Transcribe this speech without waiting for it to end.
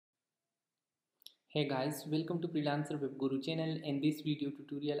Hey guys, welcome to Freelancerwebguru channel. In this video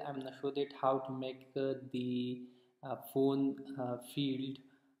tutorial, I'm gonna show that how to make the phone field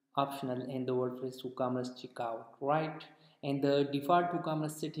optional in the WordPress WooCommerce checkout, right? And the default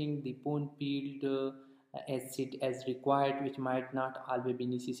WooCommerce setting, the phone field as set as required, which might not always be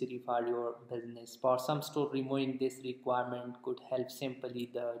necessary for your business. For some store, removing this requirement could help simply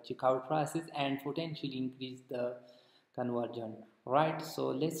the checkout process and potentially increase the conversion, right? So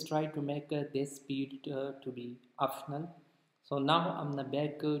let's try to make this field to be optional. So now I'm gonna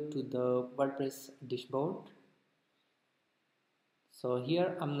back to the WordPress dashboard. So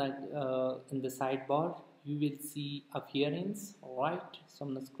here I'm not in the sidebar you will see appearance, right? So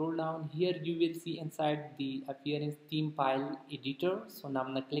I'm gonna scroll down here, you will see inside the appearance theme file editor. So now I'm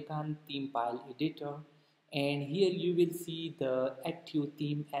gonna click on theme file editor, and here you will see the active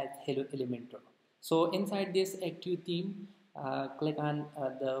theme as Hello Elementor. So inside this active theme, click on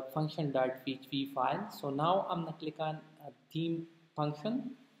the function.php file. So now I'm gonna click on theme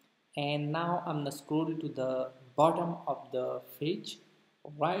function, and now I'm gonna scroll to the bottom of the page,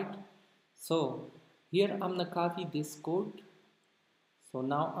 right? So here I'm gonna copy this code. So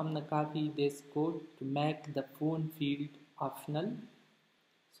now I'm gonna copy this code to make the phone field optional.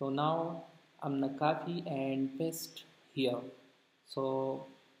 So now I'm gonna copy and paste here. So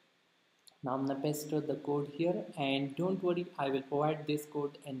now I'm gonna paste the code here, and don't worry, I will provide this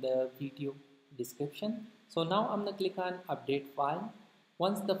code in the video description. So now I'm gonna click on update file.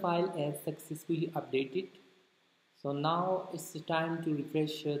 Once the file is successfully updated, so now it's the time to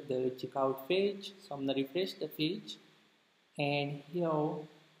refresh the checkout page. So I'm gonna refresh the page, and here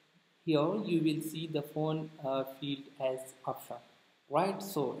you will see the phone field as option, right?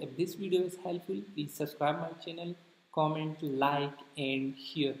 So if this video is helpful, please subscribe my channel, comment, like and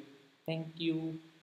share. Thank you.